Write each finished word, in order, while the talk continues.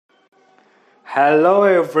Hello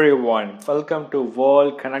everyone, welcome to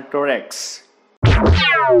World Connector X.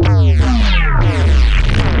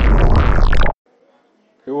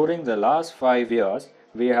 During the last 5 years,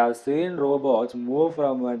 we have seen robots move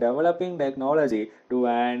from a developing technology to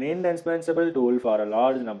an indispensable tool for a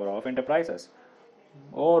large number of enterprises.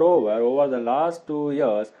 Moreover, over the last 2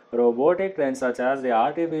 years, robotic trends such as the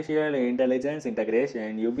artificial intelligence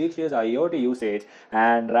integration, ubiquitous IoT usage,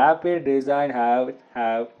 and rapid design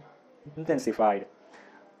have intensified.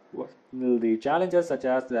 The challenges such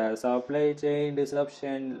as the supply chain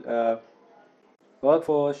disruption,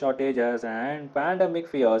 workforce shortages, and pandemic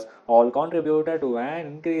fears all contributed to an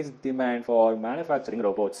increased demand for manufacturing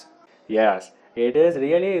robots. Yes, it is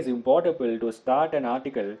really is impossible to start an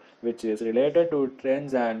article which is related to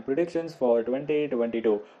trends and predictions for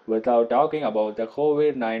 2022 without talking about the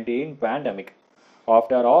COVID-19 pandemic.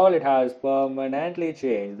 After all, it has permanently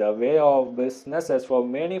changed the way of businesses for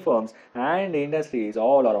many firms and industries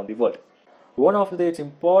all around the world. One of its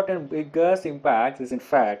important biggest impacts is in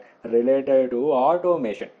fact related to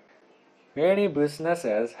automation. Many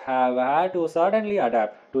businesses have had to suddenly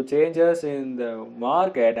adapt to changes in the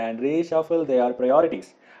market and reshuffle their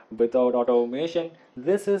priorities. Without automation,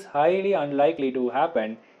 this is highly unlikely to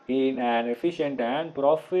happen in an efficient and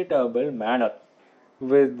profitable manner.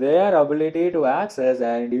 With their ability to access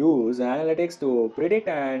and use analytics to predict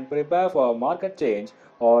and prepare for market change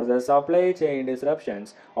or the supply chain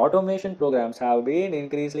disruptions, automation programs have been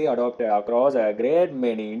increasingly adopted across a great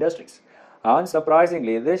many industries.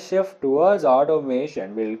 Unsurprisingly, this shift towards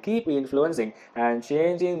automation will keep influencing and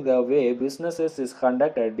changing the way businesses is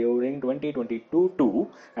conducted during 2022 too,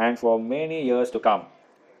 and for many years to come.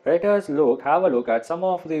 Let us have a look at some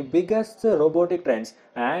of the biggest robotic trends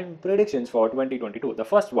and predictions for 2022. The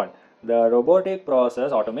first one, the robotic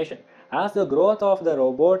process automation. As the growth of the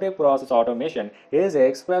robotic process automation is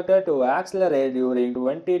expected to accelerate during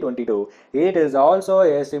 2022, it is also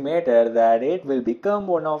estimated that it will become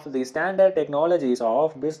one of the standard technologies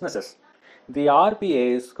of businesses. The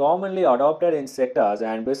RPA is commonly adopted in sectors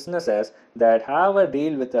and businesses that have a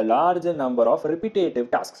deal with a large number of repetitive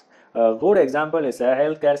tasks. A good example is a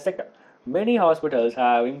healthcare sector. Many hospitals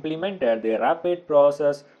have implemented the robotic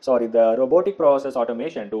process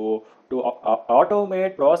automation to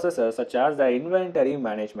automate processes such as the inventory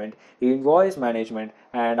management, invoice management,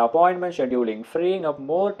 and appointment scheduling, freeing up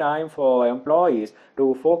more time for employees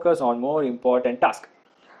to focus on more important tasks.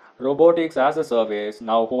 Robotics as a service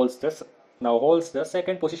now holds the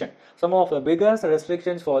second position. Some of the biggest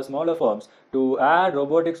restrictions for smaller firms to add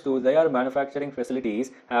robotics to their manufacturing facilities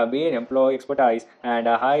have been employee expertise and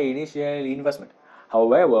a high initial investment.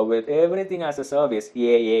 However, with everything as a service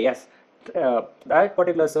 (EaaS), that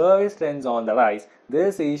particular service trends on the rise,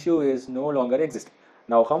 this issue is no longer exist.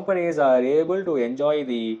 Now companies are able to enjoy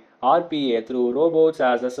the RPA through robots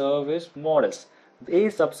as a service models.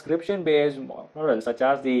 These subscription-based models, such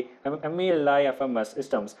as the MELI-FMS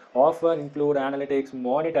systems, often include analytics,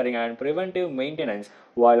 monitoring, and preventive maintenance,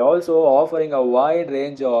 while also offering a wide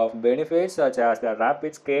range of benefits such as the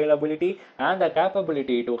rapid scalability and the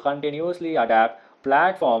capability to continuously adapt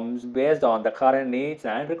platforms based on the current needs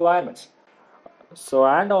and requirements. So,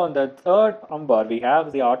 and on the third number, we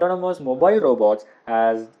have the autonomous mobile robots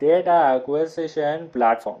as data acquisition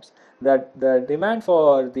platforms. The demand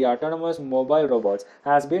for the autonomous mobile robots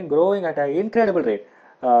has been growing at an incredible rate,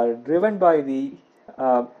 uh, driven by the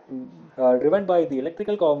uh, driven by the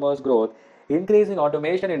electrical commerce growth, increasing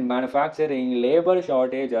automation in manufacturing, labor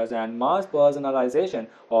shortages, and mass personalization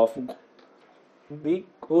of the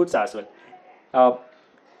goods as well. Uh,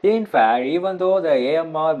 in fact, even though the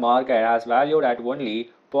AMR market has valued at only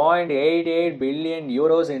 0.88 billion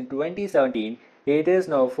euros in 2017, it is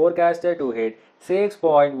now forecasted to hit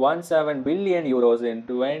 6.17 billion euros in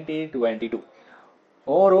 2022.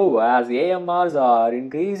 Moreover, as AMRs are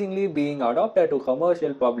increasingly being adopted to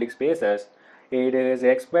commercial public spaces, it is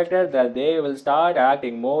expected that they will start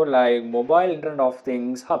acting more like mobile Internet of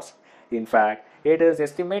Things hubs. In fact, it is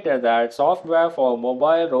estimated that software for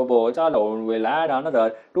mobile robots alone will add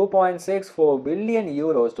another 2.64 billion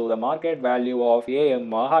euros to the market value of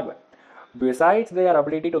AMR hardware. Besides their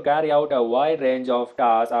ability to carry out a wide range of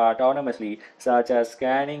tasks autonomously, such as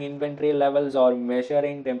scanning inventory levels or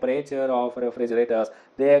measuring temperature of refrigerators,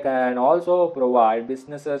 they can also provide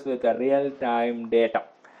businesses with a real-time data.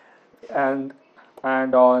 And,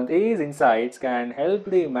 and on these insights can help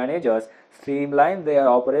the managers streamline their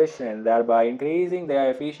operation, thereby increasing their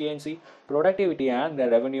efficiency, productivity, and the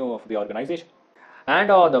revenue of the organization.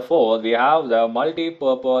 And on the fourth, we have the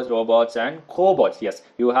multi-purpose robots and cobots. Yes,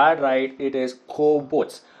 you had right, it is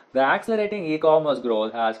cobots. The accelerating e-commerce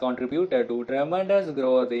growth has contributed to tremendous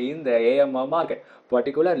growth in the AMR market,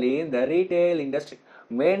 particularly in the retail industry.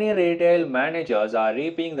 Many retail managers are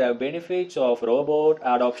reaping the benefits of robot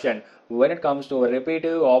adoption when it comes to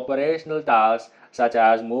repetitive operational tasks such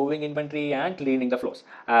as moving inventory and cleaning the floors.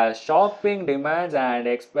 As shopping demands and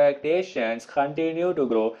expectations continue to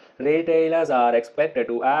grow, retailers are expected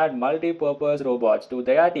to add multi-purpose robots to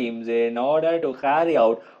their teams in order to carry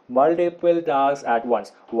out multiple tasks at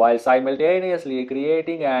once while simultaneously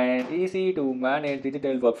creating an easy to manage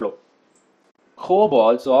digital workflow.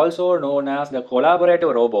 Cobots, also known as the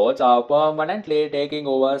collaborative robots, are permanently taking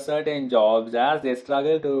over certain jobs as they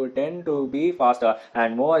struggle to tend to be faster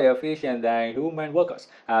and more efficient than human workers.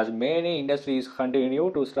 As many industries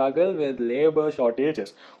continue to struggle with labor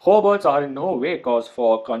shortages, cobots are in no way cause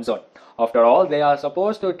for concern. After all, they are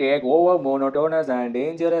supposed to take over monotonous and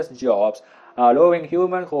dangerous jobs, allowing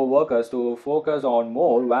human co-workers to focus on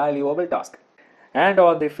more valuable tasks. And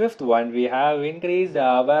on the fifth one, we have increased the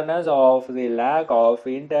awareness of the lack of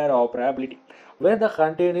interoperability. With the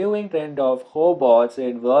continuing trend of cobots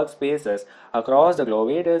in workspaces across the globe,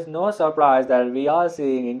 it is no surprise that we are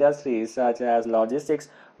seeing industries such as logistics,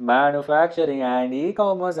 manufacturing, and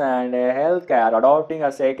e-commerce and healthcare adopting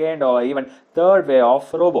a second or even third way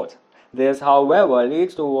of robots. This, however,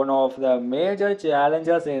 leads to one of the major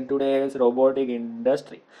challenges in today's robotic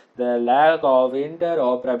industry, the lack of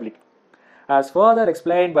interoperability. As further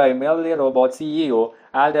explained by Melly Robot CEO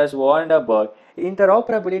Aldous Vandenberg,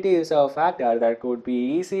 interoperability is a factor that could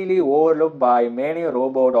be easily overlooked by many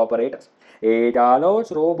robot operators. It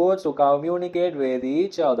allows robots to communicate with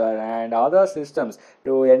each other and other systems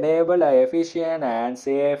to enable an efficient and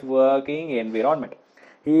safe working environment.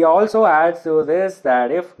 He also adds to this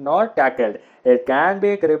that if not tackled, it can be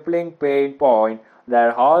a crippling pain point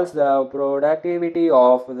that halts the productivity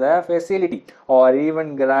of the facility or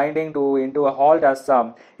even grinding to into a halt as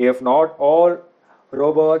some, if not all,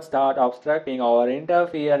 robots start obstructing or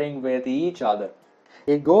interfering with each other.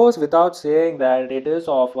 It goes without saying that it is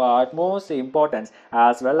of utmost importance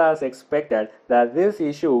as well as expected that this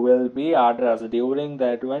issue will be addressed during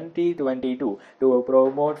the 2022 to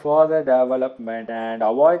promote further development and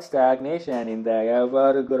avoid stagnation in the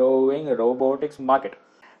ever-growing robotics market.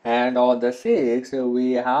 And on the sixth,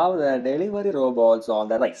 we have the delivery robots on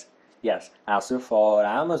the rise. Yes, as if for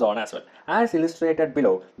Amazon as well. As illustrated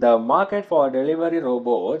below, the market for delivery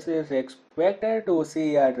robots is expected to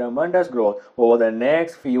see a tremendous growth over the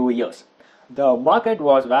next few years. The market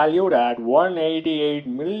was valued at 188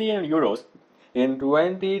 million euros in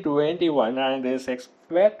 2021 and is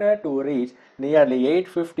expected to reach nearly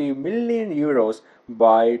 850 million euros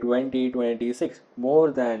by 2026, more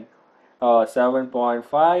than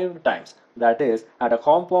 7.5 times. That is, at a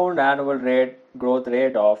compound annual rate growth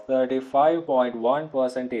rate of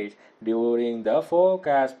 35.1% during the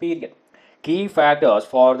forecast period. Key factors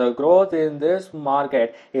for the growth in this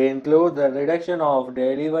market include the reduction of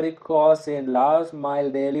delivery costs in last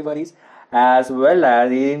mile deliveries as well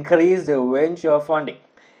as increased venture funding.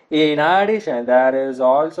 In addition, there is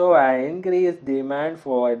also an increased demand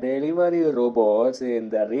for delivery robots in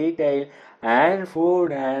the retail and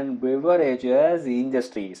food and beverages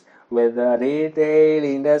industries, with the retail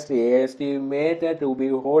industry estimated to be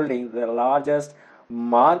holding the largest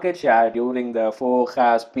market share during the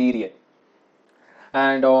forecast period.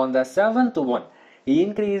 And on the seventh one,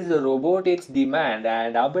 increased robotics demand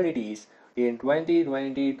and abilities in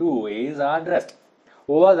 2022 is addressed.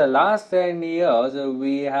 Over the last 10 years,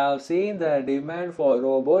 we have seen the demand for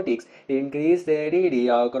robotics increase steadily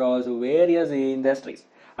across various industries.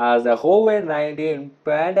 As the COVID-19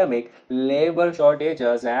 pandemic, labor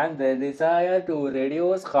shortages, and the desire to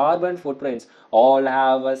reduce carbon footprints all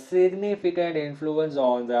have a significant influence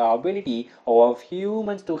on the ability of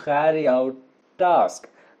humans to carry out tasks.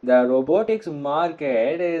 The robotics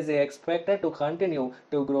market is expected to continue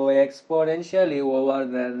to grow exponentially over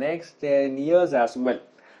the next 10 years as well,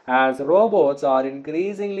 as robots are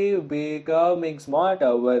increasingly becoming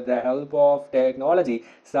smarter with the help of technology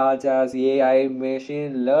such as AI,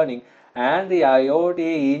 machine learning, and the IoT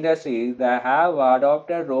industries that have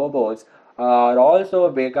adopted robots are also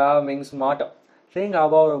becoming smarter. Think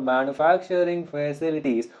about manufacturing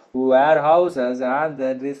facilities, warehouses, and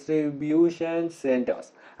the distribution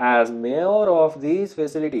centers. As more of these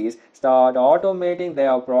facilities start automating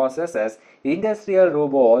their processes, industrial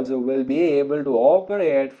robots will be able to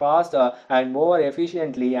operate faster and more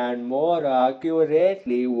efficiently and more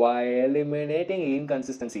accurately while eliminating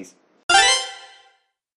inconsistencies.